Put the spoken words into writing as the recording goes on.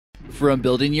From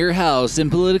building your house in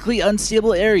politically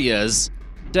unstable areas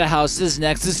to houses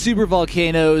next to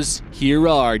supervolcanoes, here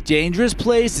are dangerous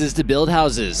places to build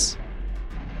houses.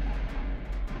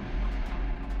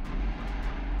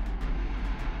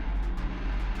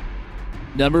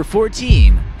 Number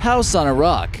 14. House on a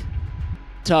rock.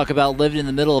 Talk about living in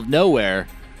the middle of nowhere.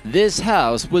 This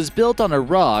house was built on a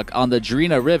rock on the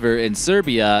Drina River in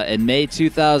Serbia in May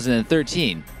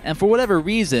 2013, and for whatever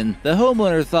reason, the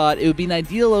homeowner thought it would be an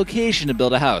ideal location to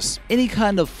build a house. Any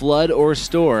kind of flood or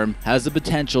storm has the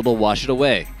potential to wash it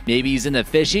away. Maybe he's into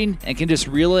fishing and can just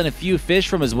reel in a few fish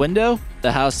from his window?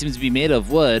 The house seems to be made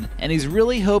of wood, and he's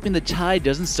really hoping the tide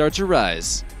doesn't start to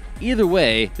rise. Either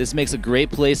way, this makes a great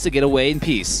place to get away in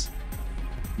peace.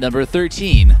 Number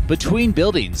 13. Between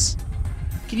buildings.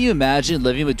 Can you imagine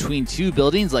living between two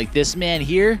buildings like this man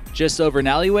here, just over an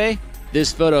alleyway?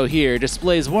 This photo here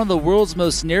displays one of the world's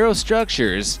most narrow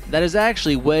structures that is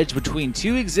actually wedged between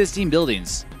two existing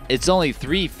buildings. It's only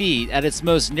 3 feet at its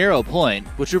most narrow point,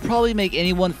 which would probably make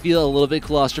anyone feel a little bit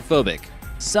claustrophobic.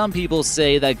 Some people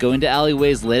say that going to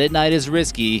alleyways late at night is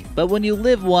risky, but when you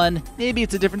live one, maybe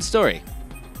it's a different story.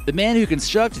 The man who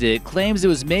constructed it claims it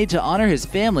was made to honor his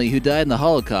family who died in the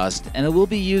Holocaust, and it will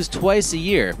be used twice a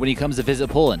year when he comes to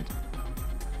visit Poland.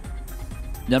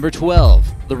 Number 12.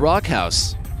 The Rock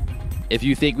House. If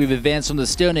you think we've advanced from the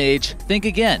Stone Age, think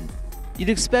again. You'd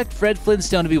expect Fred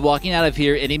Flintstone to be walking out of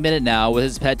here any minute now with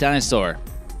his pet dinosaur.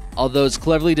 Although it's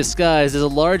cleverly disguised as a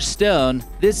large stone,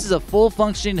 this is a full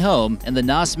functioning home in the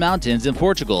Nas Mountains in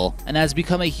Portugal and has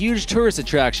become a huge tourist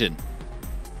attraction.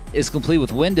 Is complete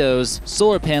with windows,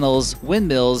 solar panels,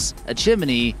 windmills, a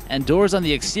chimney, and doors on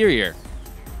the exterior.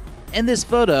 In this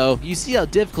photo, you see how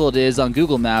difficult it is on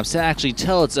Google Maps to actually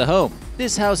tell it's a home.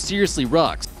 This house seriously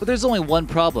rocks, but there's only one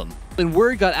problem. When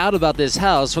word got out about this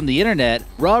house from the internet,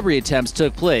 robbery attempts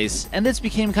took place, and this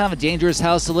became kind of a dangerous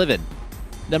house to live in.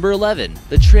 Number 11.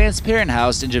 The Transparent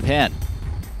House in Japan.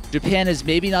 Japan is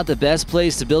maybe not the best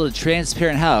place to build a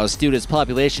transparent house due to its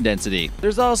population density.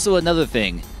 There's also another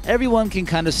thing. Everyone can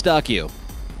kind of stalk you.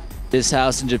 This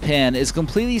house in Japan is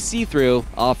completely see-through,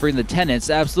 offering the tenants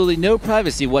absolutely no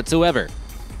privacy whatsoever.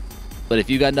 But if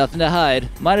you got nothing to hide,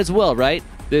 might as well, right?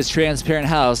 This transparent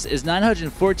house is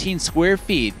 914 square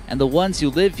feet, and the ones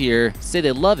who live here say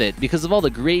they love it because of all the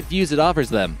great views it offers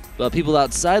them. But people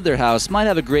outside their house might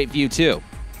have a great view too.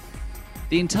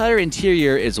 The entire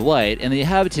interior is white, and the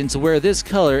inhabitants wear this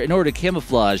color in order to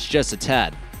camouflage just a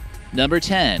tad. Number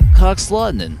 10.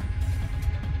 Kokslainen.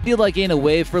 Feel like getting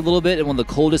away for a little bit in one of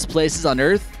the coldest places on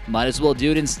Earth? Might as well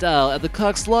do it in style at the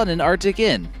Kokslainen Arctic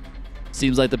Inn.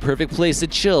 Seems like the perfect place to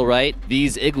chill, right?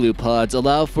 These igloo pods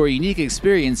allow for a unique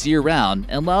experience year-round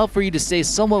and allow for you to stay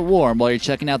somewhat warm while you're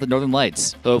checking out the northern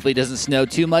lights. Hopefully it doesn't snow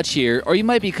too much here, or you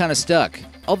might be kind of stuck.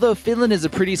 Although Finland is a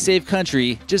pretty safe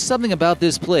country, just something about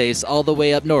this place all the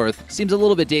way up north seems a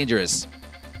little bit dangerous.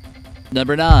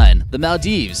 Number 9. The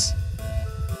Maldives.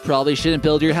 Probably shouldn't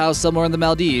build your house somewhere in the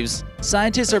Maldives.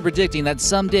 Scientists are predicting that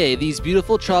someday these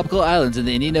beautiful tropical islands in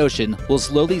the Indian Ocean will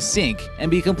slowly sink and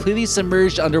be completely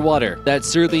submerged underwater. That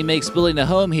certainly makes building a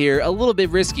home here a little bit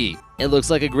risky. It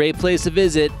looks like a great place to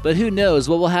visit, but who knows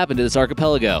what will happen to this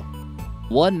archipelago.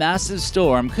 One massive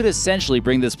storm could essentially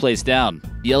bring this place down.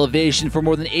 The elevation for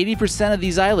more than 80% of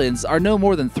these islands are no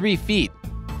more than 3 feet.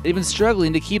 They've been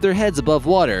struggling to keep their heads above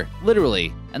water,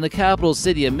 literally, and the capital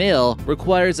city of Male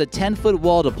requires a 10-foot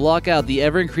wall to block out the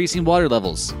ever-increasing water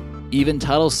levels. Even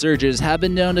tidal surges have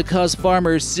been known to cause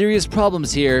farmers serious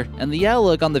problems here, and the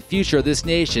outlook on the future of this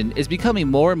nation is becoming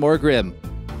more and more grim.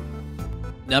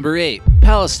 Number 8.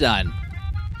 Palestine.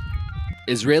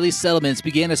 Israeli settlements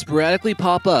began to sporadically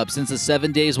pop up since the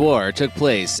 7 Days War took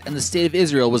place and the State of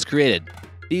Israel was created.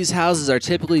 These houses are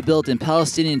typically built in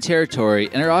Palestinian territory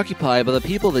and are occupied by the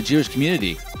people of the Jewish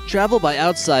community. Travel by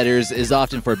outsiders is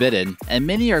often forbidden, and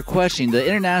many are questioning the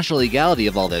international legality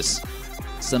of all this.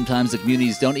 Sometimes the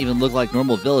communities don't even look like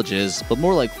normal villages, but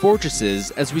more like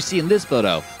fortresses, as we see in this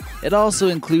photo. It also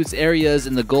includes areas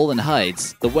in the Golan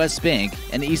Heights, the West Bank,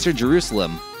 and eastern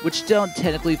Jerusalem, which don't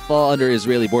technically fall under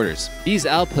Israeli borders. These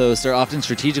outposts are often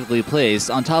strategically placed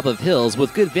on top of hills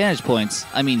with good vantage points,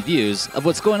 views, of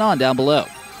what's going on down below.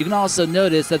 You can also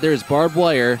notice that there is barbed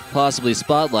wire, possibly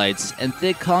spotlights, and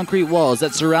thick concrete walls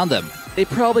that surround them. They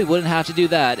probably wouldn't have to do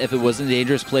that if it wasn't a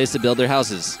dangerous place to build their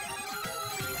houses.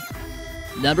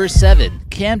 Number 7.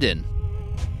 Camden.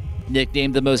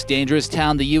 Nicknamed the most dangerous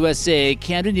town in the USA,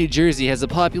 Camden, New Jersey has a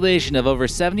population of over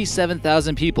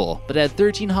 77,000 people, but had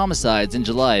 13 homicides in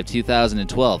July of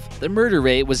 2012. The murder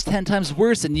rate was 10 times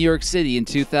worse than New York City in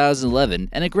 2011,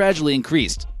 and it gradually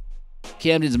increased.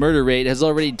 Camden's murder rate has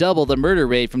already doubled the murder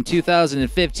rate from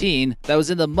 2015 that was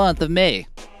in the month of May.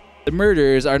 The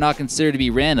murders are not considered to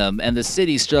be random, and the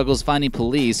city struggles finding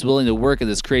police willing to work in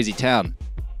this crazy town.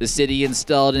 The city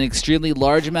installed an extremely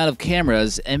large amount of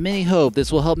cameras, and many hope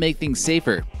this will help make things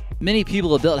safer. Many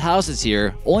people have built houses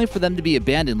here, only for them to be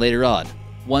abandoned later on.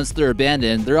 Once they're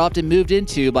abandoned, they're often moved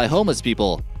into by homeless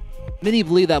people. Many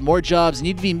believe that more jobs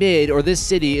need to be made, or this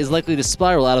city is likely to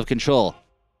spiral out of control.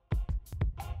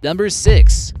 Number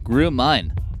 6. Groom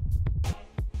Mine.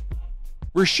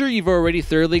 We're sure you've already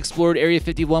thoroughly explored Area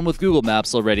 51 with Google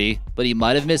Maps already, but you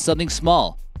might have missed something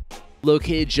small.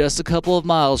 Located just a couple of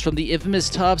miles from the infamous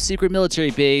top-secret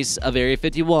military base of Area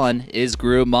 51 is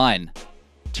Groom Mine.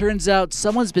 Turns out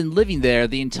someone's been living there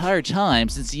the entire time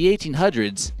since the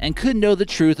 1800s and couldn't know the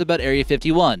truth about Area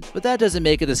 51, but that doesn't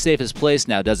make it the safest place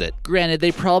now, does it? Granted,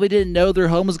 they probably didn't know their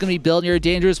home was going to be built near a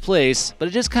dangerous place, but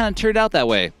it just kind of turned out that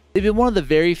way. They've been one of the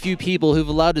very few people who've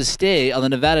allowed to stay on the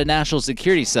Nevada National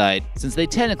Security site, since they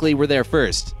technically were there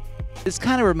first. This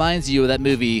kind of reminds you of that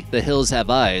movie, The Hills Have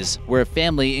Eyes, where a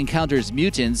family encounters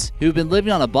mutants who've been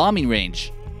living on a bombing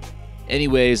range.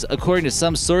 Anyways, according to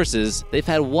some sources, they've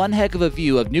had one heck of a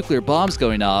view of nuclear bombs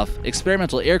going off,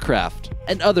 experimental aircraft,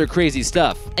 and other crazy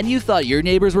stuff. And you thought your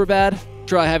neighbors were bad?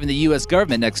 Try having the US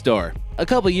government next door. A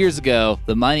couple years ago,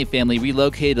 the mining family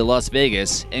relocated to Las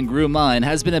Vegas, and Groom Mine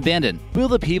has been abandoned. Will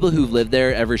the people who've lived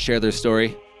there ever share their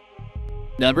story?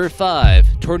 Number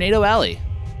 5. Tornado Alley.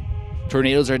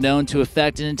 Tornadoes are known to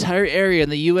affect an entire area in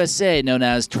the USA known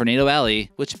as Tornado Alley,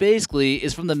 which basically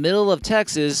is from the middle of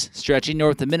Texas, stretching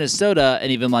north to Minnesota and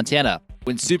even Montana.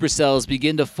 When supercells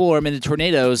begin to form into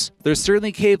tornadoes, they're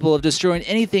certainly capable of destroying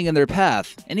anything in their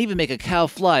path, and even make a cow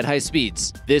fly at high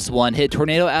speeds. This one hit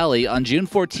Tornado Alley on June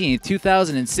 14,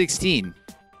 2016.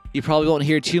 You probably won't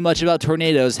hear too much about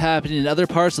tornadoes happening in other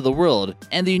parts of the world,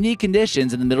 and the unique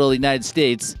conditions in the middle of the United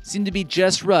States seem to be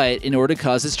just right in order to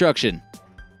cause destruction.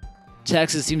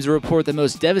 Texas seems to report the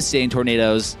most devastating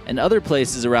tornadoes, and other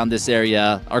places around this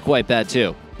area are quite bad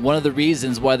too. One of the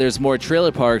reasons why there's more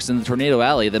trailer parks in the Tornado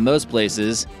Alley than most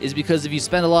places is because if you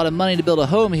spend a lot of money to build a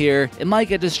home here, it might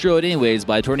get destroyed anyways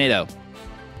by a tornado.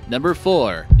 Number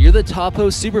 4. Near the Tahoe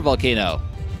supervolcano.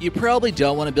 You probably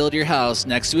don't want to build your house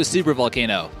next to a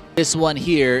supervolcano. This one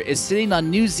here is sitting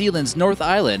on New Zealand's North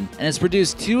Island and has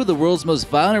produced two of the world's most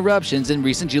violent eruptions in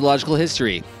recent geological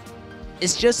history.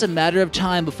 It's just a matter of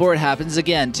time before it happens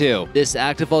again, too. This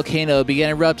active volcano began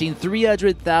erupting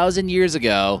 300,000 years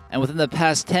ago, and within the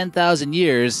past 10,000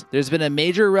 years, there's been a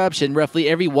major eruption roughly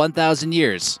every 1,000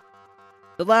 years.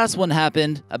 The last one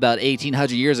happened about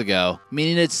 1,800 years ago,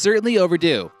 meaning it's certainly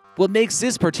overdue. What makes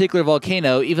this particular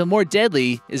volcano even more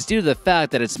deadly is due to the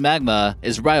fact that its magma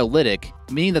is rhyolitic,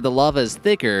 meaning that the lava is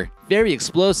thicker, very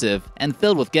explosive, and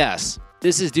filled with gas.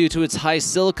 This is due to its high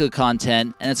silica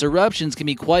content, and its eruptions can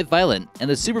be quite violent, and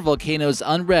the supervolcano's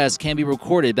unrest can be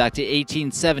recorded back to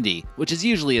 1870, which is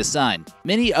usually a sign.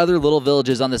 Many other little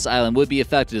villages on this island would be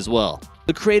affected as well.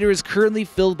 The crater is currently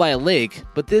filled by a lake,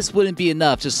 but this wouldn't be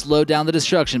enough to slow down the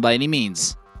destruction by any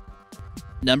means.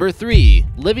 Number 3.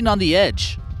 Living on the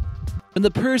edge. When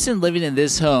the person living in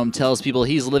this home tells people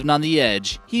he's living on the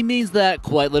edge, he means that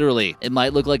quite literally. It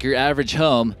might look like your average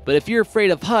home, but if you're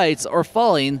afraid of heights or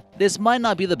falling, this might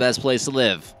not be the best place to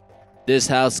live. This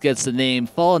house gets the name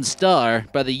Fallen Star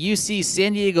by the UC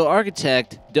San Diego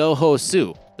architect Do Ho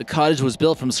Soo. The cottage was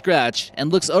built from scratch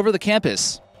and looks over the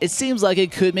campus. It seems like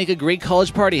it could make a great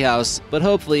college party house, but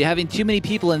hopefully having too many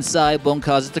people inside won't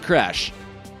cause it to crash.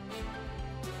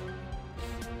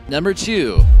 Number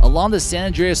 2. Along the San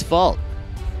Andreas Fault.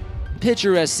 The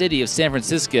picturesque city of San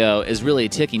Francisco is really a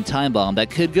ticking time bomb that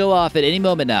could go off at any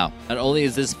moment now. Not only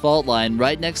is this fault line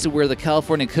right next to where the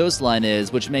California coastline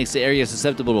is, which makes the area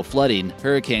susceptible to flooding,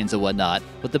 hurricanes and whatnot,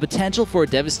 but the potential for a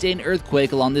devastating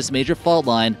earthquake along this major fault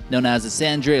line, known as the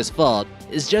San Andreas Fault,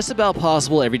 is just about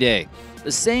possible every day.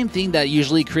 The same thing that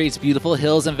usually creates beautiful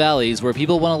hills and valleys where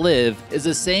people want to live is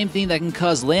the same thing that can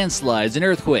cause landslides and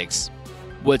earthquakes.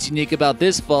 What's unique about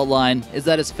this fault line is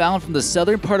that it's found from the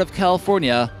southern part of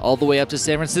California all the way up to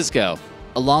San Francisco.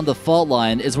 Along the fault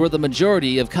line is where the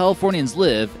majority of Californians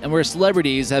live and where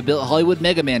celebrities have built Hollywood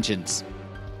mega mansions.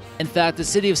 In fact, the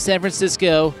city of San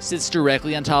Francisco sits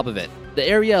directly on top of it. The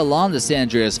area along the San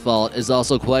Andreas Fault is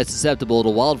also quite susceptible to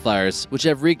wildfires, which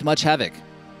have wreaked much havoc.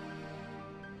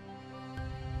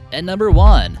 And number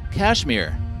 1,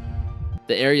 Kashmir.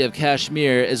 The area of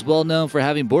Kashmir is well known for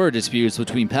having border disputes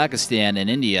between Pakistan and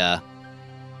India.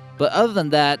 But other than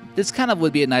that, this kind of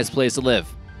would be a nice place to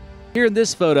live. Here in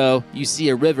this photo, you see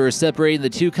a river separating the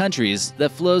two countries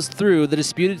that flows through the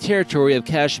disputed territory of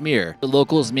Kashmir. The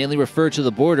locals mainly refer to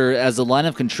the border as the line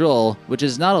of control, which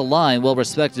is not a line well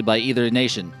respected by either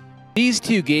nation. These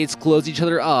two gates close each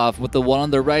other off, with the one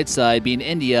on the right side being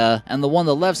India and the one on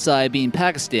the left side being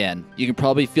Pakistan. You can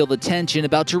probably feel the tension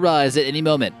about to rise at any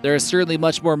moment. There are certainly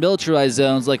much more militarized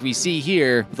zones like we see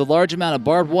here, with a large amount of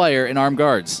barbed wire and armed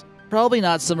guards. Probably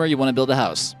not somewhere you want to build a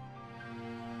house.